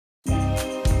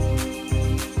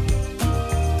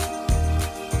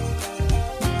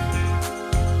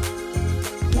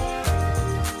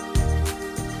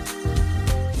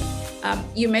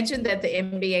You mentioned that the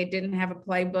NBA didn't have a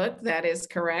playbook. That is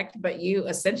correct, but you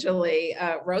essentially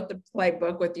wrote the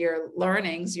playbook with your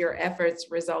learnings. Your efforts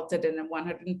resulted in a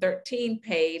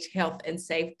 113-page health and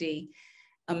safety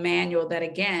manual that,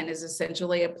 again, is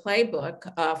essentially a playbook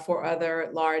for other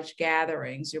large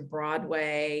gatherings, your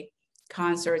Broadway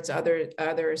concerts,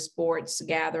 other sports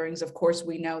gatherings. Of course,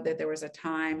 we know that there was a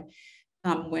time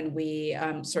when we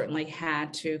certainly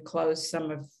had to close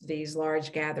some of these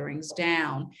large gatherings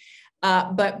down.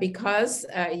 But because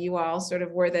you all sort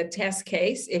of were the test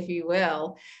case, if you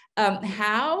will,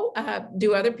 how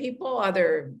do other people,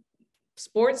 other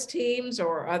sports teams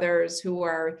or others who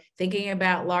are thinking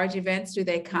about large events, do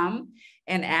they come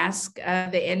and ask the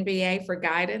NBA for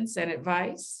guidance and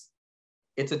advice?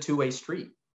 It's a two-way street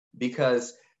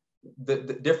because the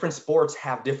different sports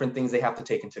have different things they have to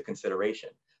take into consideration.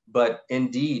 But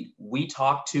indeed, we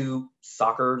talk to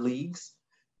soccer leagues.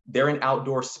 They're an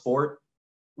outdoor sport,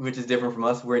 which is different from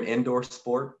us. We're an indoor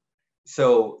sport.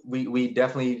 So we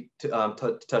definitely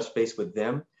touch base with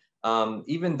them.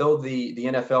 Even though the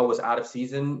NFL was out of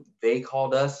season, they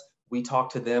called us. We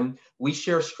talked to them. We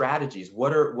share strategies.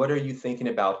 What are you thinking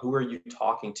about? Who are you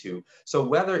talking to? So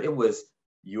whether it was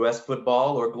U.S.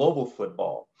 football or global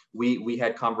football, we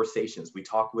had conversations. We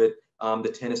talked with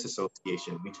the Tennis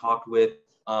Association. We talked with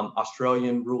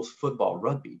Australian rules football,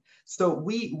 rugby. So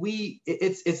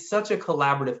it's such a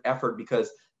collaborative effort because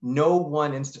no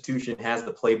one institution has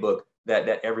the playbook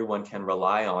that everyone can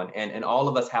rely on. And all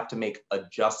of us have to make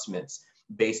adjustments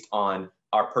based on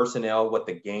our personnel, what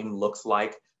the game looks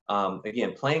like.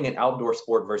 Again, playing an outdoor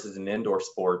sport versus an indoor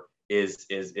sport is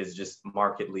just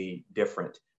markedly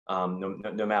different,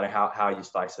 no matter how you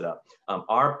slice it up.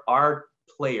 Our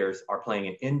players are playing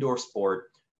an indoor sport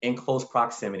in close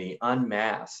proximity,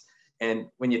 unmasked. And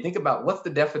when you think about what's the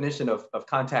definition of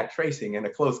contact tracing and a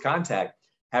close contact,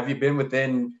 have you been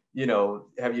within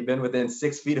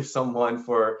 6 feet of someone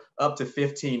for up to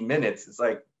 15 minutes? It's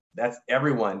like, that's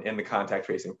everyone in the contact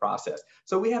tracing process.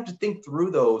 So we have to think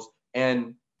through those.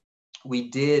 And we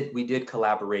did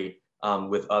collaborate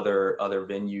with other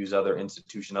venues, other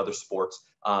institutions, other sports.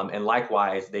 And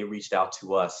likewise, they reached out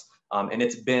to us. And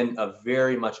it's been a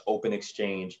very much open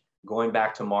exchange going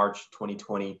back to March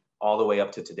 2020, all the way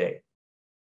up to today.